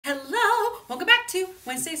to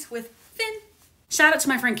Wednesdays with Finn. Shout out to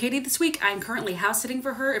my friend Katie this week. I'm currently house sitting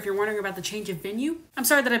for her if you're wondering about the change of venue. I'm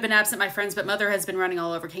sorry that I've been absent, my friends, but Mother has been running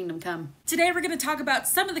all over Kingdom Come. Today we're going to talk about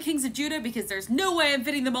some of the kings of Judah because there's no way I'm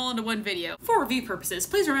fitting them all into one video. For review purposes,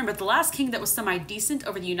 please remember the last king that was semi-decent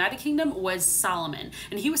over the United Kingdom was Solomon,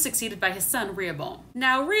 and he was succeeded by his son Rehoboam.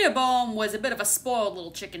 Now Rehoboam was a bit of a spoiled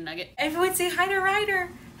little chicken nugget. Everyone say hi to Ryder.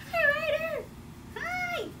 Hi Ryder.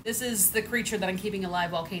 This is the creature that I'm keeping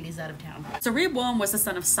alive while Katie's out of town. So Rehoboam was the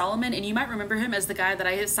son of Solomon, and you might remember him as the guy that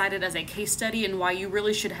I cited as a case study in why you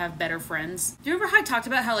really should have better friends. Do you remember how I talked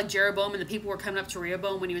about how like Jeroboam and the people were coming up to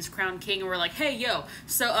Rehoboam when he was crowned king and were like, hey yo,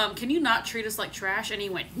 so can you not treat us like trash? And he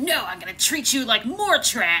went, no, I'm gonna treat you like more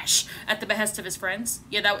trash, at the behest of his friends.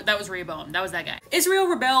 Yeah, that was Rehoboam. That was that guy. Israel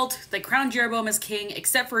rebelled. They crowned Jeroboam as king,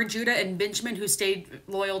 except for Judah and Benjamin, who stayed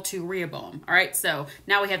loyal to Rehoboam. All right, so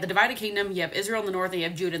now we have the divided kingdom. You have Israel in the north and you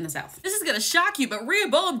have Judah in the south. This is gonna shock you, but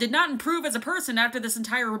Rehoboam did not improve as a person after this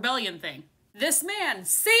entire rebellion thing. This man,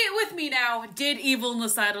 say it with me now, did evil in the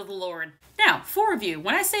sight of the Lord. Now, for review,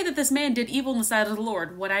 when I say that this man did evil in the sight of the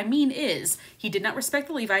Lord, what I mean is he did not respect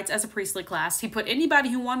the Levites as a priestly class. He put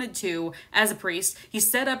anybody who wanted to as a priest. He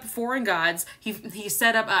set up foreign gods. He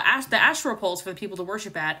set up the Asherah poles for the people to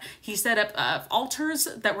worship at. He set up altars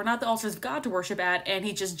that were not the altars of God to worship at, and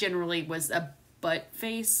he just generally was a butt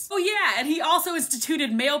face. Oh yeah, and he also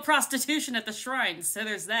instituted male prostitution at the shrines, so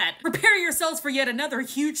there's that. Prepare yourselves for yet another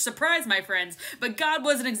huge surprise, my friends, but God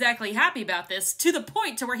wasn't exactly happy about this, to the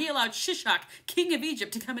point to where he allowed Shishak, king of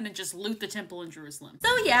Egypt, to come in and just loot the temple in Jerusalem. So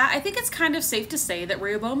yeah, I think it's kind of safe to say that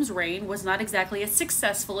Rehoboam's reign was not exactly as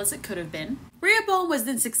successful as it could have been. Rehoboam was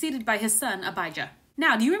then succeeded by his son, Abijah.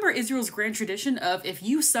 Now, do you remember Israel's grand tradition of if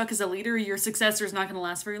you suck as a leader, your successor is not going to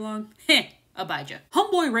last very long? Heh. Abijah.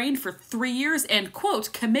 Homeboy reigned for 3 years and,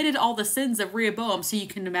 quote, committed all the sins of Rehoboam, so you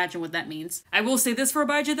can imagine what that means. I will say this for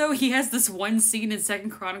Abijah, though, he has this one scene in 2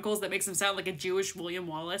 Chronicles that makes him sound like a Jewish William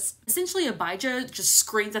Wallace. Essentially, Abijah just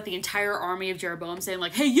screams at the entire army of Jeroboam, saying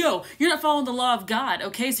like, hey, yo, you're not following the law of God,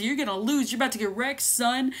 okay? So you're gonna lose, you're about to get wrecked,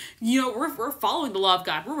 son. You know, we're following the law of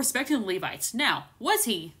God, we're respecting the Levites. Now, was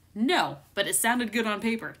he? No, but it sounded good on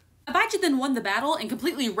paper. Abijah then won the battle and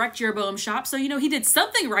completely wrecked Jeroboam's shop, so you know he did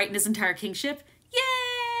something right in his entire kingship. Yay!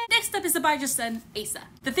 Next up is Abijah's son, Asa.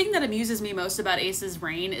 The thing that amuses me most about Asa's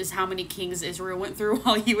reign is how many kings Israel went through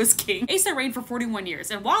while he was king. Asa reigned for 41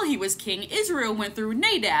 years, and while he was king, Israel went through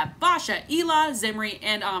Nadab, Baasha, Elah, Zimri,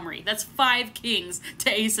 and Omri. That's 5 kings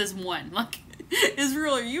to Asa's 1. Like,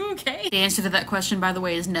 Israel, are you okay? The answer to that question, by the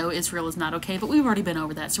way, is no, Israel is not okay, but we've already been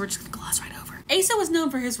over that, so we're just gonna gloss right over. Asa was known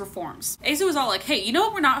for his reforms. Asa was all like, hey, you know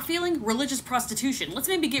what we're not feeling? Religious prostitution. Let's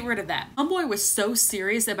maybe get rid of that. Homeboy was so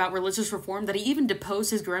serious about religious reform that he even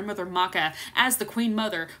deposed his grandmother Makkah as the queen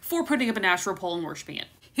mother for putting up an Asherah pole and worshiping it.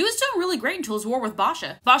 He was doing really great until his war with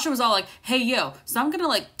Baasha. Baasha was all like, hey, yo, so I'm gonna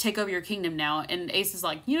like take over your kingdom now. And Asa's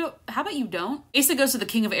like, you know, how about you don't? Asa goes to the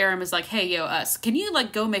king of Aram, is like, hey, yo, can you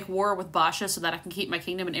like go make war with Baasha so that I can keep my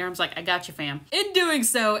kingdom? And Aram's like, I got you, fam. In doing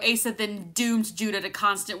so, Asa then doomed Judah to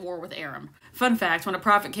constant war with Aram. Fun fact, when a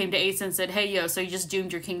prophet came to Asa and said, hey, yo, so you just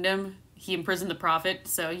doomed your kingdom, he imprisoned the prophet.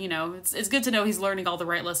 So, you know, it's good to know he's learning all the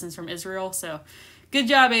right lessons from Israel. So, good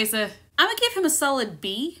job, Asa. I'm gonna give him a solid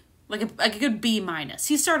B. Like a good B-.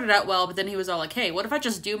 He started out well, but then he was all like, hey, what if I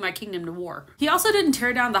just doom my kingdom to war? He also didn't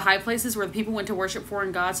tear down the high places where the people went to worship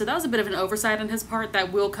foreign gods, so that was a bit of an oversight on his part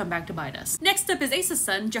that will come back to bite us. Next up is Asa's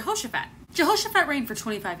son, Jehoshaphat. Jehoshaphat reigned for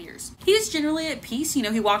 25 years. He is generally at peace. You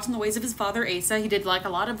know, he walked in the ways of his father Asa. He did like a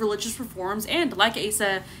lot of religious reforms, and like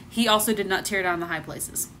Asa, he also did not tear down the high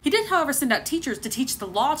places. He did, however, send out teachers to teach the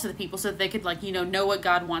law to the people so that they could, like, you know what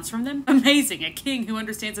God wants from them. Amazing, a king who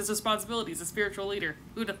understands his responsibilities, a spiritual leader.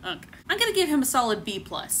 Who'da thunk? I'm gonna give him a solid B+.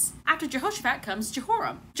 After Jehoshaphat comes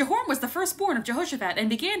Jehoram. Jehoram was the firstborn of Jehoshaphat and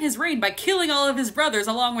began his reign by killing all of his brothers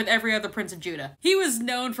along with every other prince of Judah. He was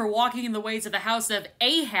known for walking in the ways of the house of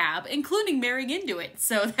Ahab, including marrying into it,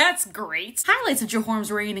 so that's great. Highlights of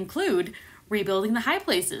Jehoram's reign include rebuilding the high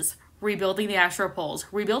places, rebuilding the Asherah poles,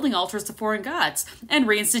 rebuilding altars to foreign gods, and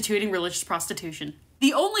reinstituting religious prostitution.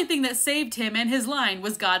 The only thing that saved him and his line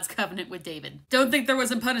was God's covenant with David. Don't think there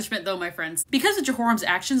wasn't punishment though, my friends. Because of Jehoram's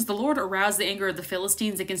actions, the Lord aroused the anger of the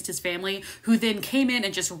Philistines against his family, who then came in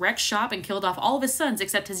and just wrecked shop and killed off all of his sons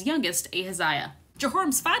except his youngest, Ahaziah.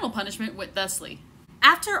 Jehoram's final punishment went thusly.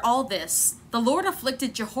 After all this, the Lord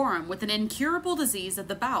afflicted Jehoram with an incurable disease of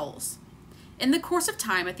the bowels. In the course of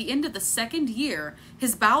time, at the end of the 2nd year,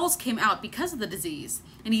 his bowels came out because of the disease,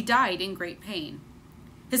 and he died in great pain.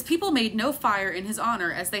 His people made no fire in his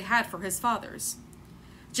honor as they had for his fathers.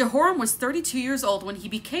 Jehoram was 32 years old when he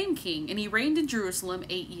became king, and he reigned in Jerusalem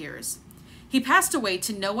 8 years. He passed away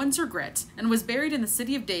to no one's regret and was buried in the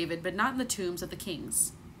city of David, but not in the tombs of the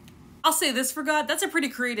kings. I'll say this for God, that's a pretty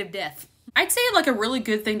creative death. I'd say like a really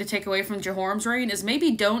good thing to take away from Jehoram's reign is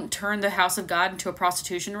maybe don't turn the house of God into a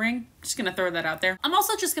prostitution ring. Just gonna throw that out there. I'm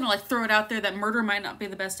also just gonna like throw it out there that murder might not be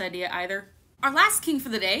the best idea either. Our last king for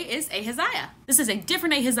the day is Ahaziah. This is a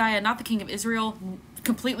different Ahaziah, not the king of Israel.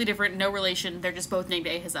 Completely different, no relation. They're just both named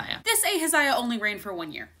Ahaziah. This Ahaziah only reigned for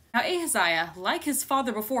 1 year. Now Ahaziah, like his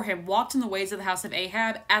father before him, walked in the ways of the house of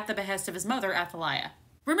Ahab at the behest of his mother, Athaliah.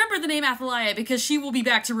 Remember the name Athaliah because she will be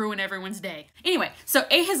back to ruin everyone's day. Anyway, so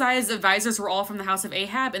Ahaziah's advisors were all from the house of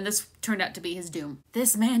Ahab, and this turned out to be his doom.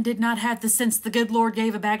 This man did not have the sense the good Lord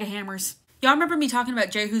gave a bag of hammers. Y'all remember me talking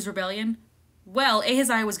about Jehu's rebellion? Well,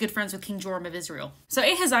 Ahaziah was good friends with King Joram of Israel. So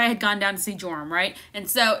Ahaziah had gone down to see Joram, right? And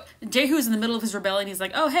so Jehu's in the middle of his rebellion. He's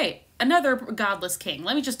like, oh, hey, another godless king.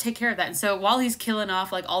 Let me just take care of that. And so while he's killing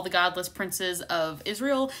off like all the godless princes of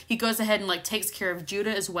Israel, he goes ahead and like takes care of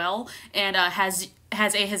Judah as well and has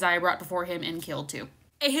Ahaziah brought before him and killed too.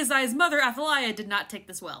 Ahaziah's mother, Athaliah, did not take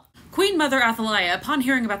this well. Queen Mother Athaliah, upon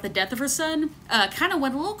hearing about the death of her son, kind of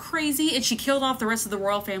went a little crazy, and she killed off the rest of the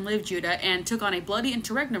royal family of Judah and took on a bloody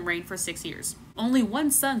interregnum reign for 6 years. Only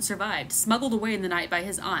one son survived, smuggled away in the night by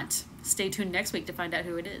his aunt. Stay tuned next week to find out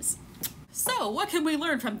who it is. So, what can we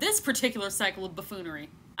learn from this particular cycle of buffoonery?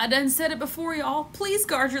 I done said it before, y'all. Please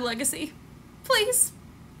guard your legacy. Please.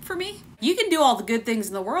 For me. You can do all the good things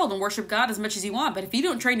in the world and worship God as much as you want, but if you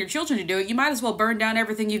don't train your children to do it, you might as well burn down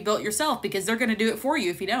everything you've built yourself because they're going to do it for you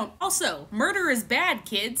if you don't. Also, murder is bad,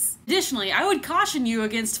 kids. Additionally, I would caution you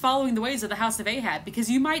against following the ways of the house of Ahab because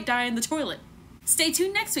you might die in the toilet. Stay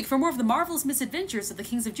tuned next week for more of the marvelous misadventures of the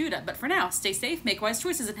kings of Judah, but for now, stay safe, make wise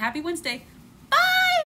choices, and happy Wednesday.